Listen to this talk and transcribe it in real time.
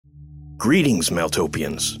Greetings,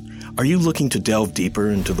 Meltopians. Are you looking to delve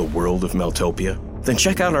deeper into the world of Meltopia? Then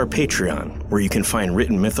check out our Patreon, where you can find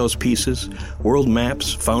written mythos pieces, world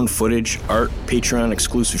maps, found footage, art,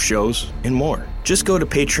 Patreon-exclusive shows, and more. Just go to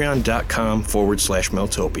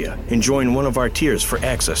patreon.com/Meltopia and join one of our tiers for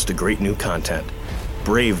access to great new content.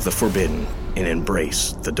 Brave the forbidden and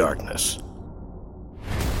embrace the darkness.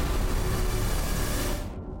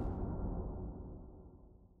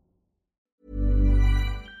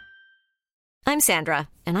 I'm Sandra,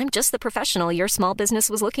 and I'm just the professional your small business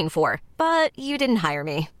was looking for. But you didn't hire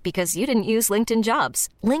me because you didn't use LinkedIn Jobs.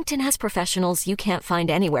 LinkedIn has professionals you can't find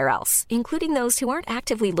anywhere else, including those who aren't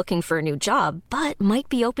actively looking for a new job, but might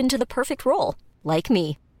be open to the perfect role, like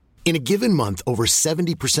me. In a given month, over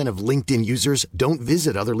 70% of LinkedIn users don't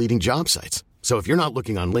visit other leading job sites. So if you're not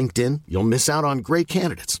looking on LinkedIn, you'll miss out on great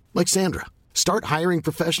candidates like Sandra. Start hiring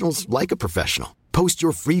professionals like a professional. Post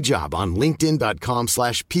your free job on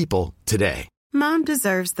linkedin.com/people today. Mom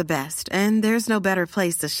deserves the best, and there's no better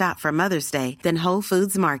place to shop for Mother's Day than Whole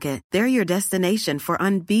Foods Market. They're your destination for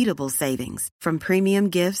unbeatable savings, from premium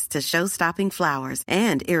gifts to show-stopping flowers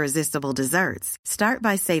and irresistible desserts. Start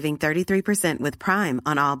by saving 33% with Prime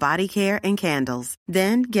on all body care and candles.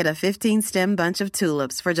 Then get a 15-stem bunch of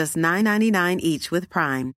tulips for just $9.99 each with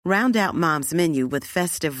Prime. Round out Mom's menu with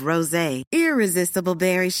festive rosé, irresistible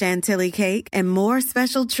berry chantilly cake, and more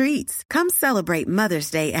special treats. Come celebrate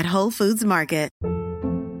Mother's Day at Whole Foods Market.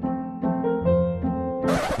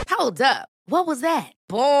 Hold up. What was that?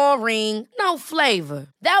 Boring. No flavor.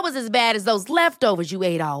 That was as bad as those leftovers you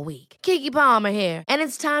ate all week. Keke Palmer here, and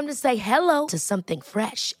it's time to say hello to something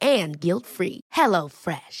fresh and guilt-free. Hello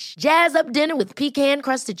Fresh. Jazz up dinner with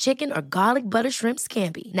pecan-crusted chicken or garlic butter shrimp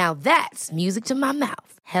scampi. Now that's music to my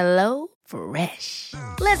mouth. Hello Fresh.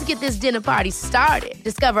 Let's get this dinner party started.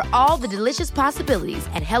 Discover all the delicious possibilities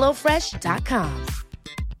at HelloFresh.com.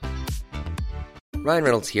 Ryan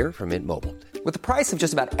Reynolds here from Mint Mobile. With the price of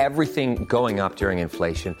just about everything going up during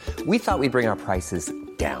inflation, we thought we'd bring our prices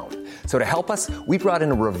down. So to help us, we brought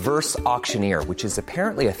in a reverse auctioneer, which is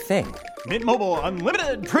apparently a thing. Mint Mobile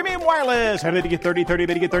Unlimited Premium Wireless. How to get 30, 30,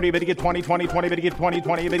 bit to get 30, bit to get 20, 20, 20, bit to get 20,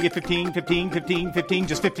 20, bit to get 15, 15, 15, 15,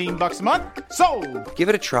 just $15 a month? Sold! Give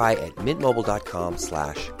it a try at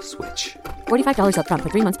mintmobile.com/switch. $45 up front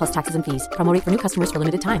for 3 months plus taxes and fees. Promo rate for new customers for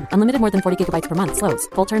limited time. Unlimited more than 40 gigabytes per month. Slows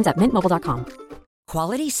full terms at mintmobile.com.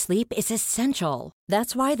 Quality sleep is essential.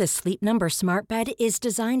 That's why the Sleep Number Smart Bed is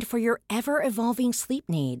designed for your ever-evolving sleep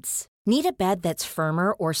needs. Need a bed that's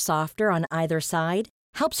firmer or softer on either side?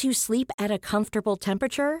 Helps you sleep at a comfortable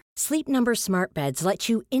temperature? Sleep Number Smart Beds let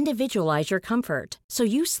you individualize your comfort, so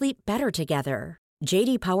you sleep better together.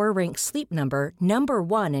 J.D. Power ranks Sleep Number number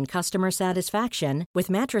 1 in customer satisfaction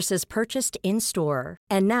with mattresses purchased in-store.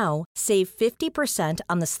 And now, save 50%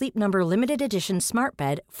 on the Sleep Number Limited Edition Smart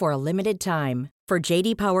Bed for a limited time. For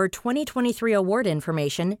J.D. Power 2023 award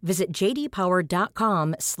information, visit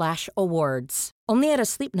jdpower.com/awards. Only at a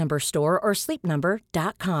Sleep Number store or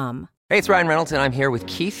sleepnumber.com. Hey, it's Ryan Reynolds, and I'm here with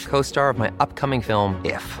Keith, co-star of my upcoming film,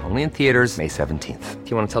 If, only in theaters May 17th. Do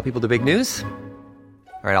you want to tell people the big news?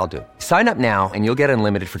 All right, I'll do it. Sign up now and you'll get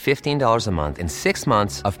unlimited for $15 a month and 6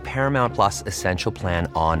 months of Paramount Plus Essential Plan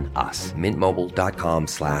on us.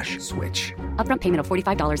 MintMobile.com/switch. Upfront payment of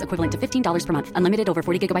 $45 equivalent to $15 per month. Unlimited over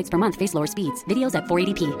 40 gigabytes per month. Face lower speeds. Videos at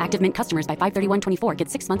 480p. Active Mint customers by 531.24 get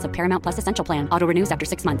 6 months of Paramount Plus Essential Plan. Auto renews after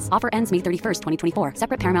 6 months. Offer ends May 31st, 2024.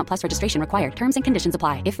 Separate Paramount Plus registration required. Terms and conditions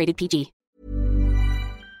apply if rated PG.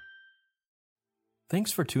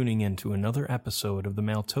 Thanks for tuning in to another episode of the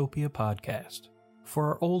Meltopia podcast. For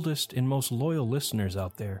our oldest and most loyal listeners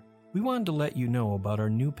out there, we wanted to let you know about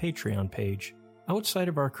our new Patreon page. Outside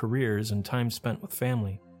of our careers and time spent with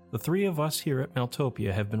family, the three of us here at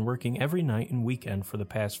Meltopia have been working every night and weekend for the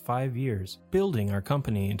past 5 years, building our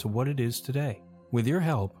company into what it is today. With your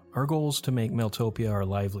help, our goal is to make Meltopia our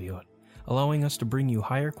livelihood, allowing us to bring you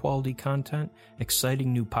higher quality content,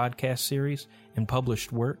 exciting new podcast series, and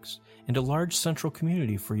published works, and a large central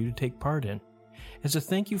community for you to take part in. As a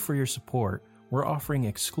thank you for your support, we're offering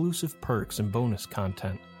exclusive perks and bonus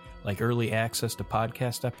content, like early access to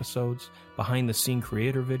podcast episodes, behind-the-scene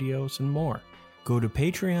creator videos, and more. Go to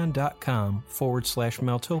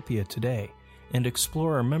patreon.com/Meltopia today and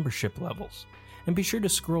explore our membership levels. And be sure to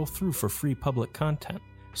scroll through for free public content,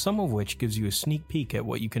 some of which gives you a sneak peek at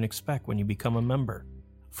what you can expect when you become a member.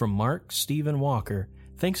 From Mark, Steve, and Walker,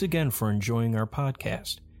 thanks again for enjoying our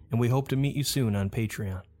podcast, and we hope to meet you soon on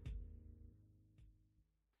Patreon.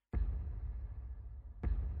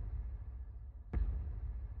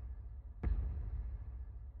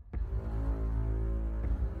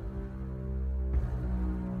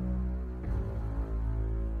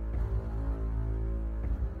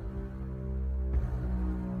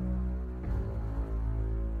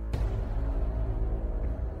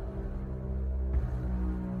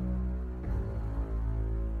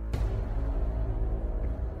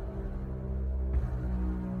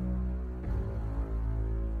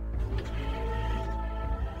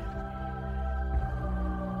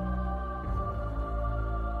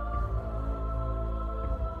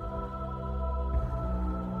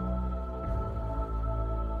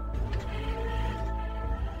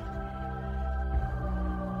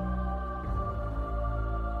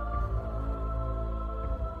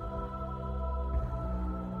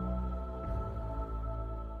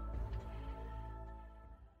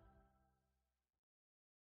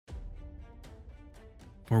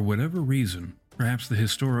 For whatever reason, perhaps the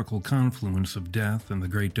historical confluence of death and the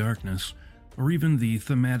Great Darkness, or even the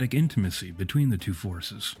thematic intimacy between the two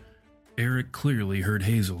forces, Eric clearly heard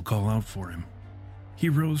Hazel call out for him. He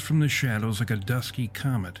rose from the shadows like a dusky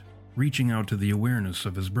comet, reaching out to the awareness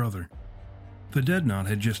of his brother. The Dreadnought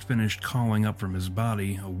had just finished calling up from his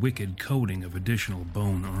body a wicked coating of additional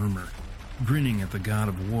bone armor, grinning at the god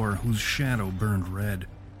of war whose shadow burned red,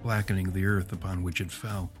 blackening the earth upon which it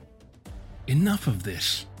fell. "Enough of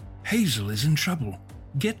this! Hazel is in trouble!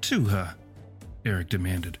 Get to her!" Eric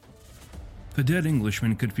demanded. The dead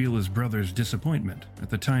Englishman could feel his brother's disappointment at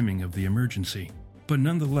the timing of the emergency, but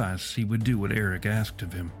nonetheless he would do what Eric asked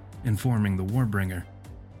of him, informing the Warbringer.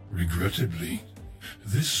 "Regrettably,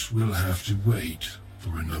 this will have to wait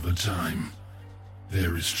for another time.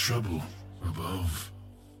 There is trouble above."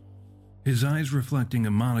 His eyes reflecting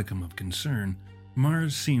a modicum of concern,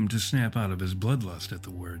 Mars seemed to snap out of his bloodlust at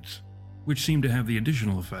the words, which seemed to have the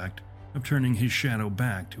additional effect of turning his shadow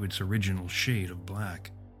back to its original shade of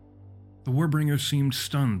black. The Warbringer seemed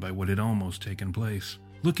stunned by what had almost taken place,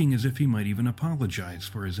 looking as if he might even apologize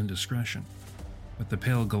for his indiscretion. But the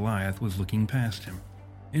pale Goliath was looking past him,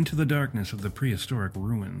 into the darkness of the prehistoric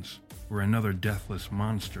ruins, where another deathless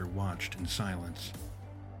monster watched in silence.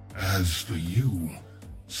 "As for you,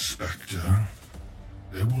 Spectre,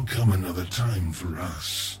 there will come another time for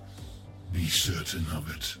us. Be certain of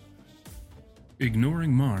it."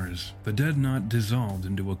 Ignoring Mars, the Dreadnought dissolved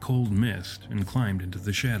into a cold mist and climbed into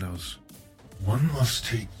the shadows. "One must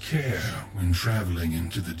take care when traveling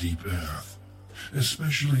into the deep earth,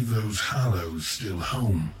 especially those hollows still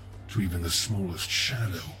home to even the smallest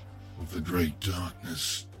shadow of the Great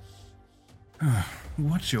Darkness."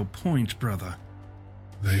 What's your point, brother?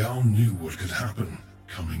 They all knew what could happen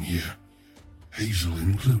coming here, Hazel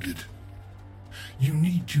included. You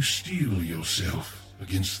need to steel yourself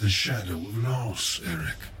against the shadow of loss,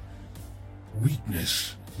 Eric.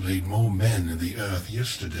 Weakness laid more men in the earth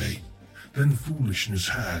yesterday than foolishness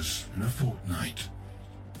has in a fortnight.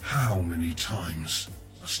 How many times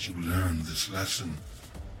must you learn this lesson?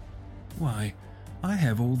 Why, I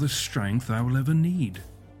have all the strength I will ever need,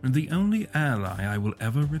 and the only ally I will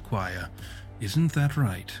ever require. Isn't that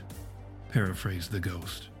right? Paraphrased the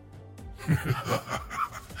ghost.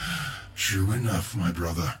 True enough, my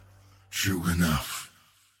brother. True enough.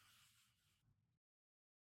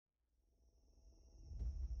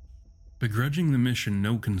 Begrudging the mission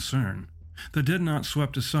no concern, the Dreadnought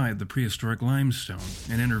swept aside the prehistoric limestone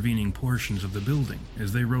and intervening portions of the building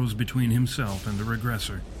as they rose between himself and the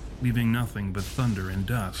regressor, leaving nothing but thunder and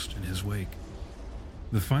dust in his wake.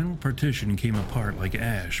 The final partition came apart like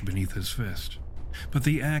ash beneath his fist, but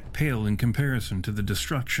the act paled in comparison to the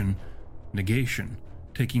destruction, negation,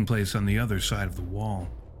 taking place on the other side of the wall.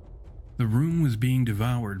 The room was being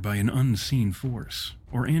devoured by an unseen force,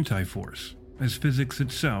 or anti-force, as physics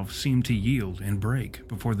itself seemed to yield and break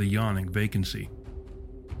before the yawning vacancy.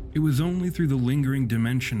 It was only through the lingering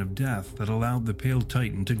dimension of death that allowed the pale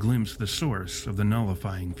titan to glimpse the source of the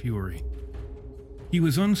nullifying fury. He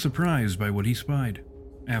was unsurprised by what he spied.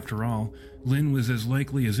 After all, Lynn was as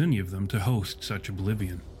likely as any of them to host such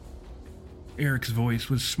oblivion. Eric's voice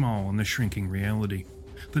was small in the shrinking reality,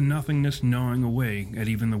 the nothingness gnawing away at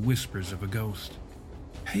even the whispers of a ghost.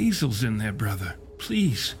 "Hazel's in there, brother.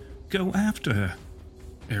 Please, go after her,"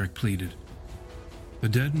 Eric pleaded. The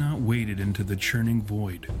Dreadnought waded into the churning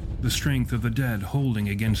void, the strength of the dead holding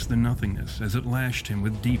against the nothingness as it lashed him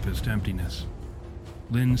with deepest emptiness.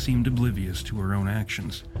 Lynn seemed oblivious to her own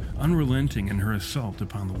actions, unrelenting in her assault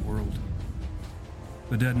upon the world.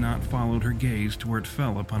 The Dreadnought followed her gaze to where it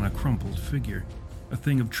fell upon a crumpled figure, a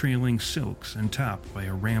thing of trailing silks and topped by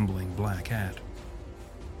a rambling black hat.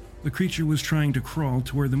 The creature was trying to crawl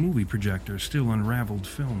to where the movie projector still unraveled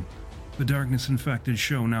film, the darkness-infected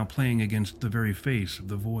show now playing against the very face of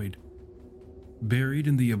the void. Buried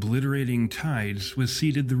in the obliterating tides was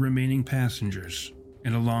seated the remaining passengers,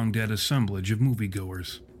 and a long-dead assemblage of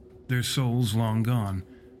moviegoers, their souls long gone,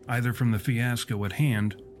 either from the fiasco at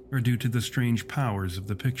hand or due to the strange powers of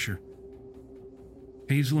the picture.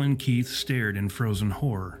 Hazel and Keith stared in frozen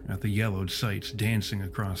horror at the yellowed sights dancing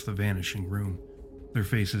across the vanishing room, their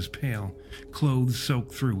faces pale, clothes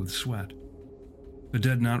soaked through with sweat. The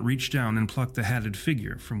Dreadnought reached down and plucked the hatted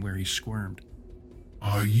figure from where he squirmed.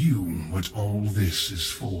 "Are you what all this is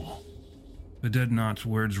for?" The Dreadnought's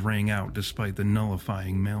words rang out despite the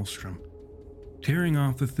nullifying maelstrom. Tearing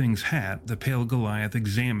off the thing's hat, the pale Goliath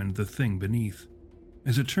examined the thing beneath.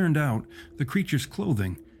 As it turned out, the creature's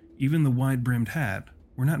clothing, even the wide-brimmed hat,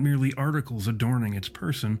 were not merely articles adorning its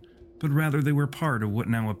person, but rather they were part of what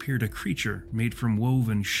now appeared a creature made from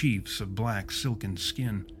woven sheaths of black silken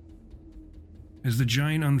skin. As the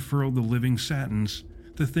giant unfurled the living satins,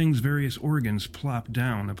 the thing's various organs plopped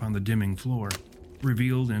down upon the dimming floor,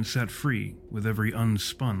 revealed and set free with every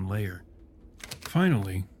unspun layer.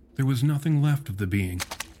 Finally, there was nothing left of the being,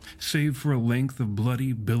 save for a length of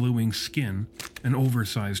bloody, billowing skin, an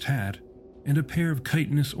oversized hat, and a pair of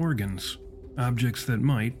chitinous organs, objects that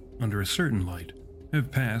might, under a certain light,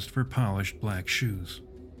 have passed for polished black shoes.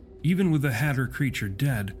 Even with the Hatter creature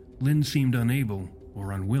dead, Lynn seemed unable,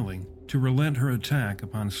 or unwilling, to relent her attack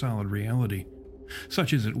upon solid reality,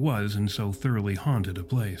 such as it was in so thoroughly haunted a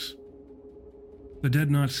place. The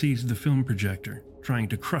Deadnought seized the film projector, trying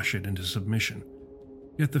to crush it into submission,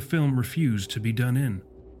 yet the film refused to be done in.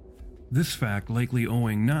 This fact likely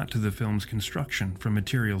owing not to the film's construction from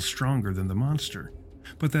materials stronger than the monster,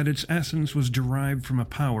 but that its essence was derived from a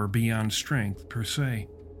power beyond strength per se.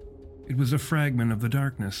 It was a fragment of the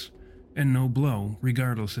darkness, and no blow,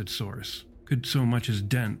 regardless its source, could so much as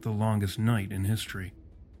dent the longest night in history.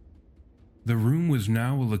 The room was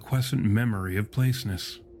now a liquescent memory of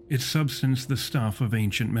placeness, its substance the stuff of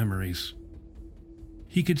ancient memories.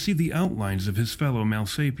 He could see the outlines of his fellow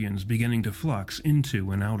Malsapians beginning to flux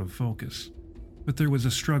into and out of focus. But there was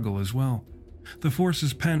a struggle as well. The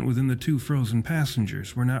forces pent within the two frozen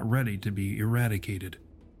passengers were not ready to be eradicated.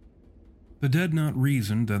 The Deadnought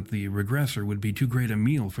reasoned that the regressor would be too great a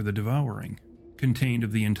meal for the devouring, contained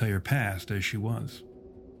of the entire past as she was.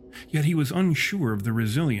 Yet he was unsure of the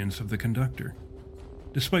resilience of the conductor.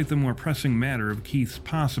 Despite the more pressing matter of Keith's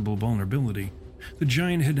possible vulnerability, the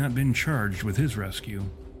giant had not been charged with his rescue,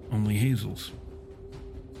 only Hazel's.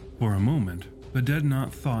 For a moment, the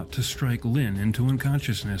Deadnought thought to strike Lynn into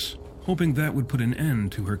unconsciousness, hoping that would put an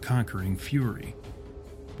end to her conquering fury.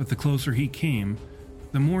 But the closer he came,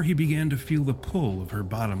 the more he began to feel the pull of her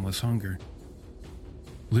bottomless hunger.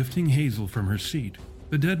 Lifting Hazel from her seat,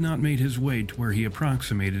 the Deadnought made his way to where he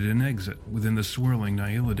approximated an exit within the swirling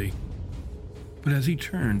nihility. But as he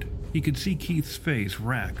turned, he could see Keith's face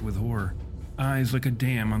racked with horror, eyes like a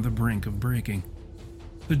dam on the brink of breaking.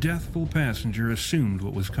 The deathful passenger assumed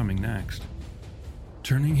what was coming next.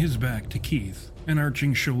 Turning his back to Keith, and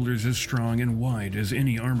arching shoulders as strong and wide as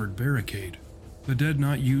any armored barricade, the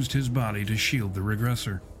Deadnought used his body to shield the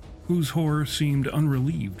regressor, whose horror seemed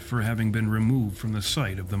unrelieved for having been removed from the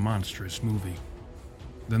sight of the monstrous movie.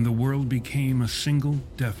 Then the world became a single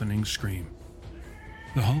deafening scream.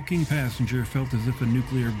 The hulking passenger felt as if a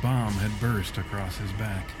nuclear bomb had burst across his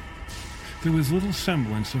back. There was little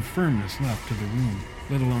semblance of firmness left to the room,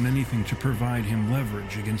 let alone anything to provide him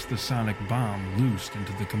leverage against the sonic bomb loosed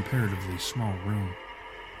into the comparatively small room.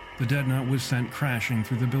 The Deadnought was sent crashing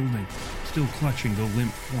through the building, still clutching the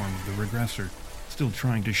limp form of the regressor, still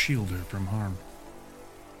trying to shield her from harm.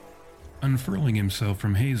 Unfurling himself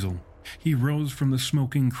from Hazel, he rose from the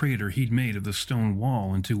smoking crater he'd made of the stone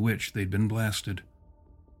wall into which they'd been blasted.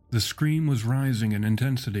 The scream was rising in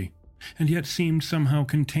intensity, and yet seemed somehow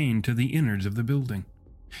contained to the innards of the building,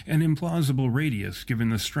 an implausible radius given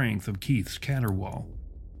the strength of Keith's caterwaul.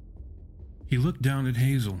 He looked down at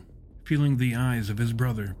Hazel, feeling the eyes of his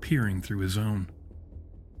brother peering through his own.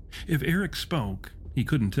 If Eric spoke, he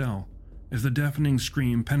couldn't tell, as the deafening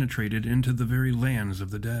scream penetrated into the very lands of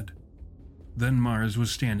the dead. Then Mars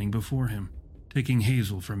was standing before him, taking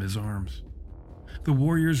Hazel from his arms. The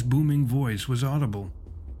warrior's booming voice was audible,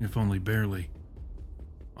 if only barely.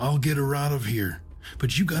 "I'll get her out of here,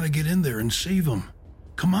 but you gotta get in there and save him.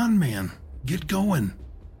 Come on, man, get going."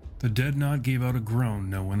 The Deadnought gave out a groan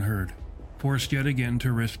no one heard, forced yet again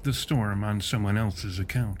to risk the storm on someone else's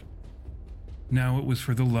account. Now it was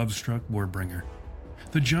for the love-struck Warbringer.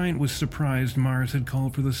 The giant was surprised Mars had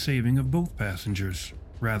called for the saving of both passengers,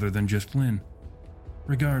 rather than just Lynn.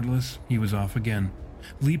 Regardless, he was off again,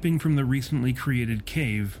 leaping from the recently created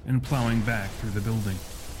cave and plowing back through the building.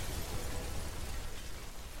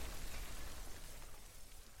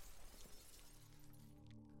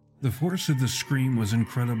 The force of the scream was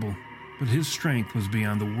incredible, but his strength was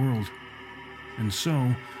beyond the world. And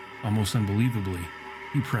so, almost unbelievably,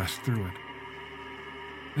 he pressed through it.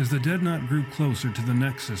 As the Deadnought grew closer to the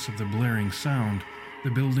nexus of the blaring sound,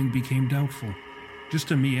 the building became doubtful,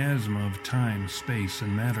 just a miasma of time, space,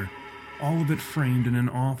 and matter, all of it framed in an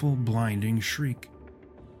awful, blinding shriek.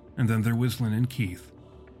 And then there was Lynn and Keith,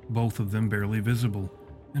 both of them barely visible,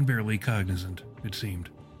 and barely cognizant, it seemed.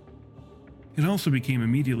 It also became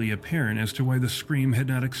immediately apparent as to why the scream had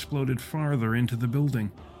not exploded farther into the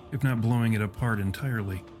building, if not blowing it apart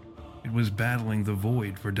entirely. It was battling the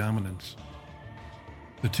void for dominance.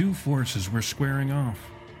 The two forces were squaring off,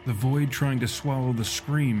 the void trying to swallow the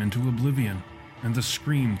scream into oblivion, and the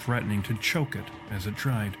scream threatening to choke it as it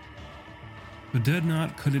tried. The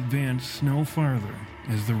Deadnought could advance no farther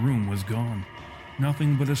as the room was gone,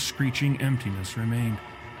 nothing but a screeching emptiness remained,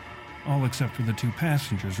 all except for the two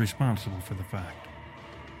passengers responsible for the fact.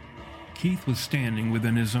 Keith was standing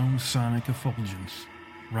within his own sonic effulgence,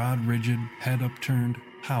 rod rigid, head upturned,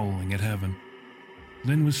 howling at heaven.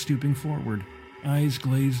 Lynn was stooping forward, eyes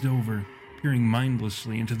glazed over, peering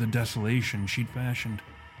mindlessly into the desolation she'd fashioned.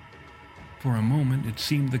 For a moment, it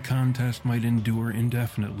seemed the contest might endure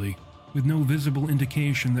indefinitely, with no visible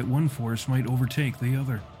indication that one force might overtake the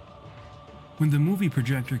other. When the movie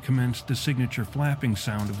projector commenced the signature flapping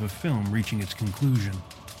sound of a film reaching its conclusion,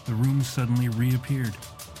 the room suddenly reappeared,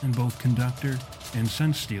 and both conductor and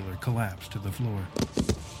sense stealer collapsed to the floor.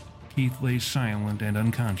 Keith lay silent and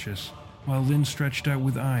unconscious, while Lynn stretched out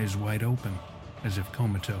with eyes wide open, as if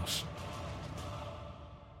comatose.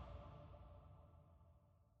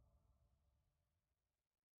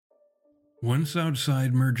 Once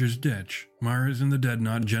outside Merger's ditch, Mars and the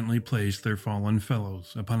Deadnought gently placed their fallen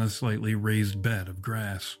fellows upon a slightly raised bed of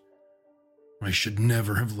grass. I should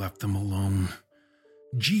never have left them alone.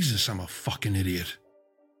 Jesus, I'm a fucking idiot.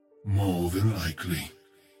 More than likely.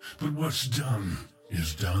 But what's done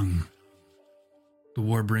is done. The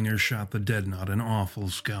Warbringer shot the Deadnought an awful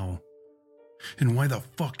scowl. And why the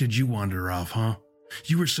fuck did you wander off, huh?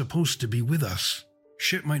 You were supposed to be with us.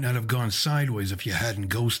 Shit might not have gone sideways if you hadn't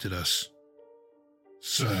ghosted us.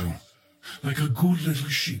 So, like a good little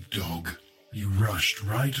sheepdog, you rushed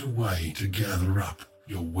right away to gather up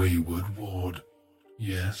your wayward ward.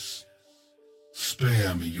 Yes?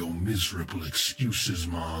 Spare me your miserable excuses,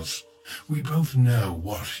 Mars. We both know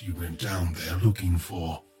what you went down there looking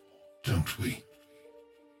for, don't we?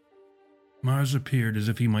 Mars appeared as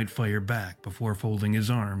if he might fire back before folding his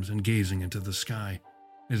arms and gazing into the sky,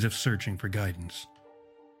 as if searching for guidance.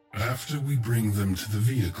 After we bring them to the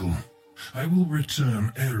vehicle, I will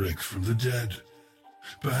return Eric from the dead.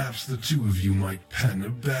 Perhaps the two of you might pen a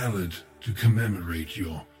ballad to commemorate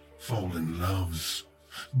your fallen loves,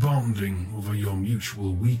 bonding over your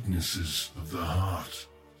mutual weaknesses of the heart.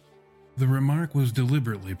 The remark was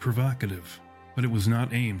deliberately provocative, but it was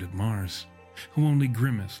not aimed at Mars, who only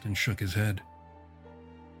grimaced and shook his head.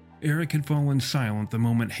 Eric had fallen silent the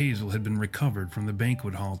moment Hazel had been recovered from the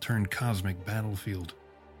banquet hall turned cosmic battlefield.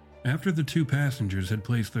 After the two passengers had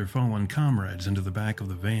placed their fallen comrades into the back of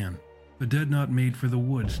the van, the Deadnought made for the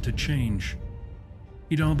woods to change.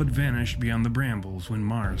 He'd all but vanished beyond the brambles when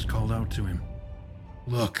Mars called out to him.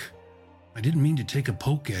 Look, I didn't mean to take a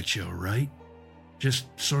poke at you, right? Just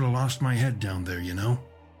sort of lost my head down there, you know?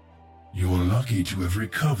 You're lucky to have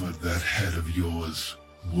recovered that head of yours,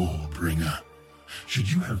 Warbringer.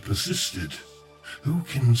 Should you have persisted, who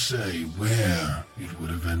can say where it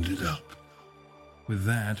would have ended up? With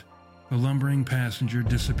that, the lumbering passenger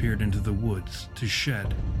disappeared into the woods to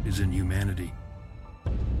shed his inhumanity.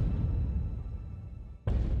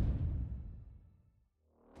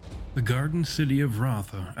 The garden city of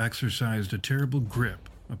Rotha exercised a terrible grip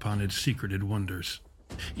upon its secreted wonders,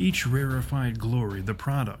 each rarefied glory the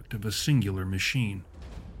product of a singular machine,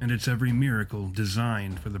 and its every miracle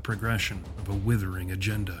designed for the progression of a withering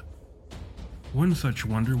agenda. One such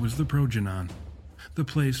wonder was the Progenon, the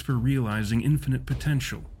place for realizing infinite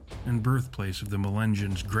potential and birthplace of the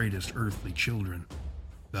Melengians' greatest earthly children,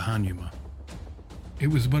 the Hanuma. It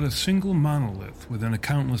was but a single monolith within a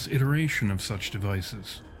countless iteration of such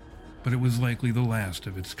devices, but it was likely the last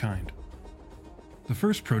of its kind. The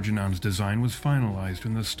first Progenon's design was finalized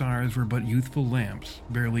when the stars were but youthful lamps,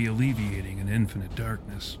 barely alleviating an infinite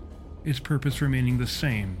darkness, its purpose remaining the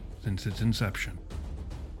same since its inception.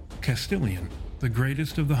 Castilian, the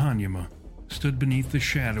greatest of the Hanuma, stood beneath the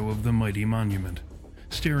shadow of the mighty monument,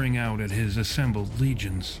 staring out at his assembled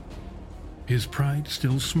legions. His pride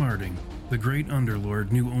still smarting, the great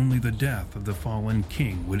underlord knew only the death of the fallen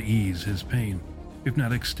king would ease his pain, if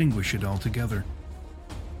not extinguish it altogether.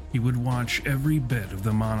 He would watch every bit of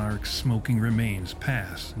the monarch's smoking remains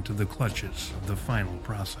pass into the clutches of the final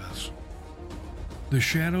process. The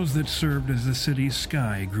shadows that served as the city's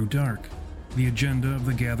sky grew dark, the agenda of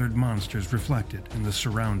the gathered monsters reflected in the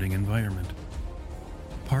surrounding environment.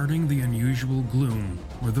 Parting the unusual gloom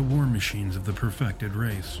were the war machines of the perfected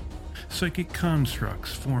race, psychic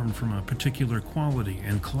constructs formed from a particular quality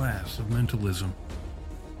and class of mentalism.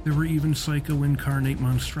 There were even psycho-incarnate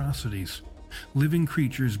monstrosities, living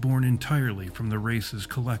creatures born entirely from the race's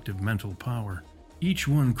collective mental power, each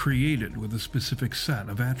one created with a specific set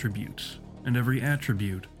of attributes, and every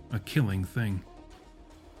attribute a killing thing.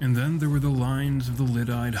 And then there were the lines of the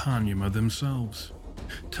lid-eyed Hanuma themselves,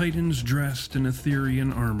 titans dressed in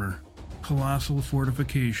Etherian armor, colossal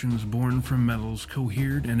fortifications born from metals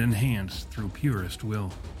cohered and enhanced through purest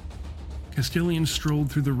will. Castilian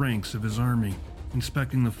strolled through the ranks of his army,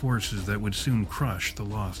 inspecting the forces that would soon crush the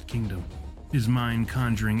Lost Kingdom, his mind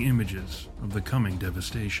conjuring images of the coming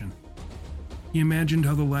devastation. He imagined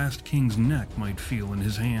how the last king's neck might feel in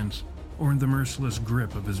his hands, or in the merciless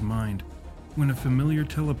grip of his mind, when a familiar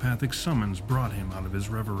telepathic summons brought him out of his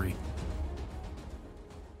reverie.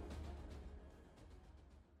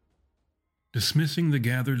 Dismissing the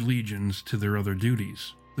gathered legions to their other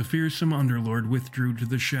duties, the fearsome Underlord withdrew to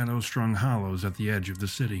the shadow-strung hollows at the edge of the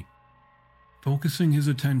city. Focusing his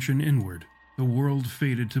attention inward, the world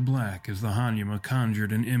faded to black as the Hanuma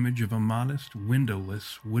conjured an image of a modest,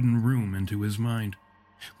 windowless, wooden room into his mind,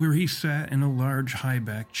 where he sat in a large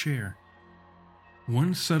high-backed chair.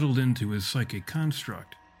 Once settled into his psychic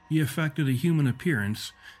construct, he affected a human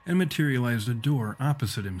appearance and materialized a door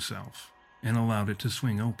opposite himself, and allowed it to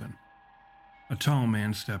swing open. A tall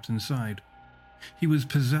man stepped inside. He was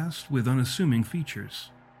possessed with unassuming features,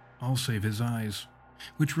 all save his eyes,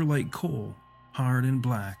 which were like coal, hard and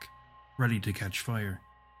black, ready to catch fire.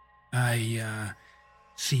 I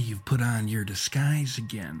see you've put on your disguise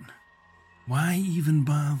again. Why even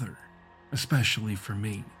bother? Especially for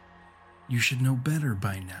me. You should know better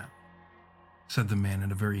by now, said the man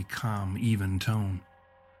in a very calm, even tone.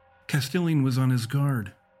 Castilian was on his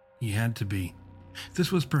guard. He had to be.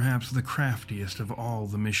 This was perhaps the craftiest of all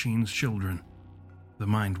the machine's children, the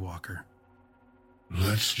Mindwalker.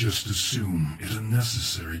 Let's just assume it a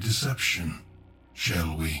necessary deception,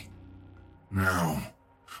 shall we? Now,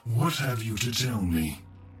 what have you to tell me?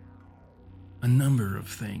 A number of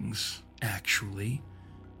things, actually.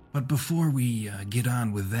 But before we get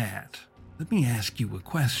on with that, let me ask you a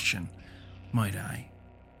question, might I?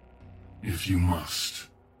 If you must.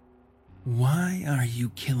 Why are you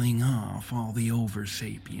killing off all the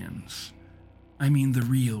Oversapiens? I mean the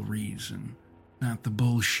real reason, not the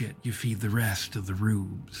bullshit you feed the rest of the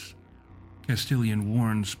rubes. Castilian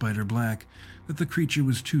warned Spider Black that the creature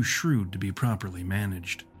was too shrewd to be properly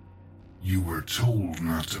managed. You were told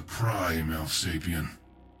not to pry, Malsapien.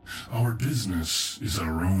 Our business is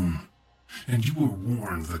our own, and you were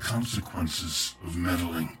warned the consequences of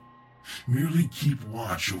meddling. Merely keep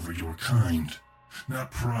watch over your kind,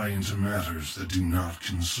 not pry into matters that do not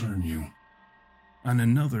concern you. On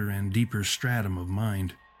another and deeper stratum of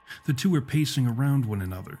mind, the two were pacing around one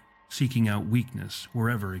another, seeking out weakness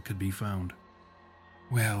wherever it could be found.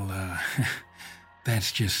 Well,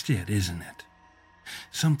 that's just it, isn't it?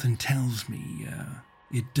 Something tells me,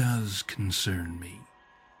 it does concern me,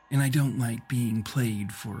 and I don't like being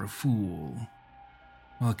played for a fool.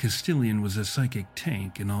 While Castilian was a psychic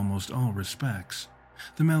tank in almost all respects,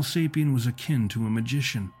 the Malsapien was akin to a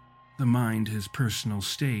magician, the mind his personal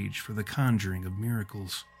stage for the conjuring of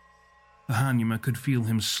miracles. The Hanuma could feel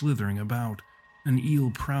him slithering about, an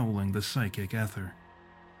eel prowling the psychic ether.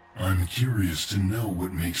 I'm curious to know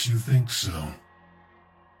what makes you think so.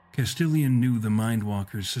 Castilian knew the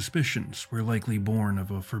Mindwalker's suspicions were likely born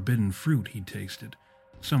of a forbidden fruit he'd tasted,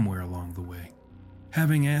 somewhere along the way.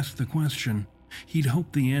 Having asked the question, he'd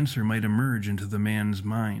hoped the answer might emerge into the man's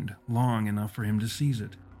mind long enough for him to seize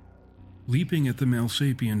it. Leaping at the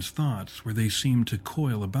Malsapien's thoughts where they seemed to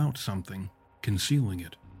coil about something, concealing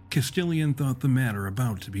it, Castilian thought the matter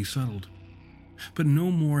about to be settled. But no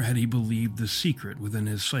more had he believed the secret within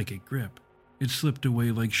his psychic grip. It slipped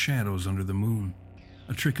away like shadows under the moon,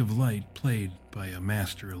 a trick of light played by a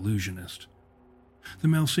master illusionist. The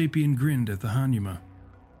Malsapien grinned at the Hanuma,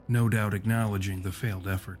 no doubt acknowledging the failed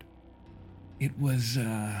effort. It was,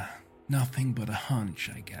 nothing but a hunch,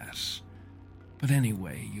 I guess. But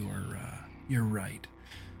anyway, you're right.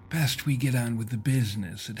 Best we get on with the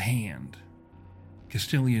business at hand.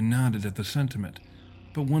 Castilian nodded at the sentiment,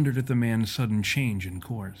 but wondered at the man's sudden change in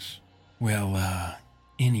course. Well,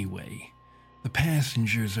 anyway, the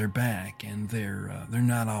passengers are back, and they're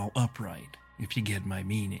not all upright, if you get my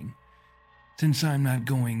meaning. Since I'm not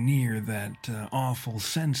going near that awful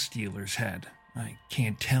sense stealer's head, I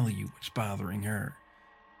can't tell you what's bothering her.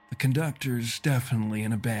 The conductor's definitely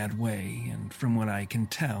in a bad way, and from what I can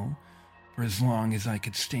tell, for as long as I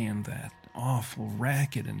could stand that awful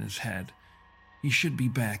racket in his head, he should be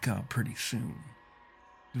back up pretty soon.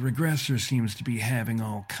 The regressor seems to be having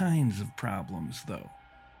all kinds of problems, though.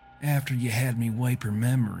 After you had me wipe her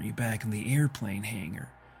memory back in the airplane hangar,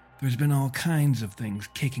 there's been all kinds of things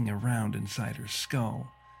kicking around inside her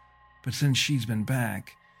skull. But since she's been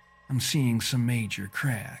back, I'm seeing some major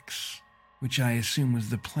cracks, which I assume was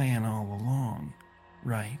the plan all along,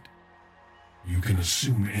 right? You can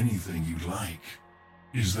assume anything you like.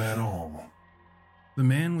 Is that all? The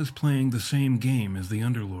man was playing the same game as the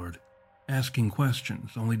Underlord, asking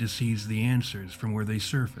questions only to seize the answers from where they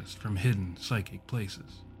surfaced from hidden psychic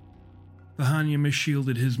places. The Hanyama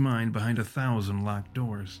shielded his mind behind 1,000 locked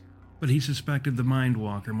doors, but he suspected the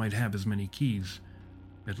Mindwalker might have as many keys.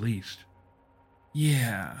 At least.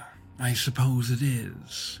 Yeah, I suppose it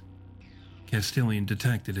is. Castilian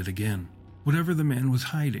detected it again. Whatever the man was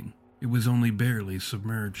hiding, it was only barely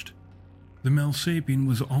submerged. The Melsapien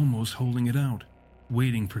was almost holding it out,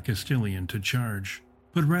 waiting for Castilian to charge.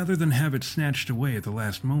 But rather than have it snatched away at the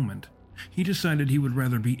last moment, he decided he would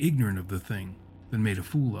rather be ignorant of the thing than made a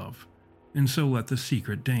fool of, and so let the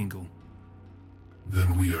secret dangle.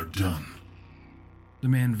 Then we are done. The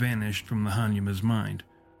man vanished from the Hanyama's mind,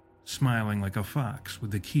 smiling like a fox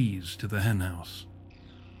with the keys to the henhouse.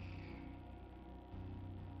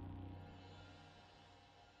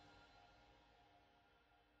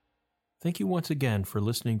 Thank you once again for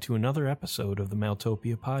listening to another episode of the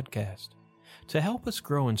Maeltopia podcast. To help us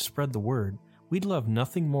grow and spread the word, we'd love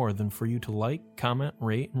nothing more than for you to like, comment,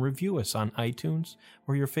 rate, and review us on iTunes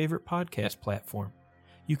or your favorite podcast platform.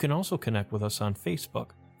 You can also connect with us on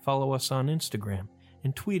Facebook, follow us on Instagram,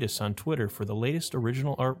 and tweet us on Twitter for the latest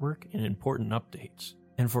original artwork and important updates.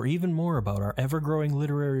 And for even more about our ever-growing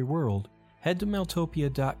literary world, head to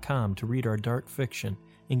Maeltopia.com to read our dark fiction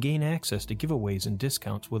and gain access to giveaways and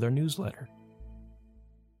discounts with our newsletter.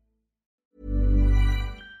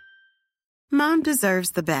 Mom deserves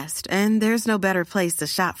the best, and there's no better place to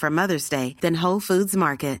shop for Mother's Day than Whole Foods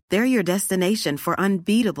Market. They're your destination for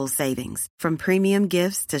unbeatable savings, from premium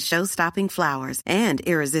gifts to show-stopping flowers and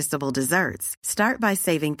irresistible desserts. Start by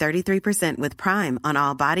saving 33% with Prime on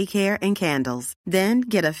all body care and candles. Then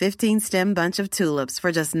get a 15-stem bunch of tulips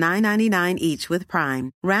for just $9.99 each with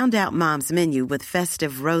Prime. Round out Mom's menu with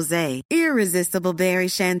festive rosé, irresistible berry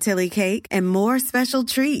chantilly cake, and more special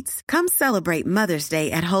treats. Come celebrate Mother's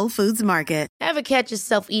Day at Whole Foods Market. Ever catch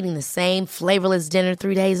yourself eating the same flavorless dinner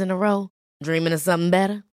 3 days in a row? Dreaming of something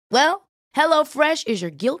better? Well, HelloFresh is your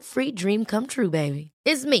guilt-free dream come true, baby.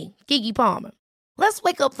 It's me, Keke Palmer. Let's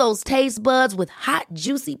wake up those taste buds with hot,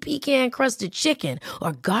 juicy pecan-crusted chicken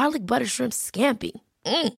or garlic butter shrimp scampi.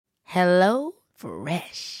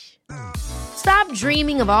 HelloFresh. Stop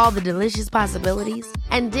dreaming of all the delicious possibilities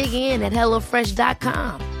and dig in at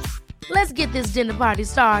HelloFresh.com. Let's get this dinner party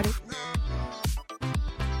started.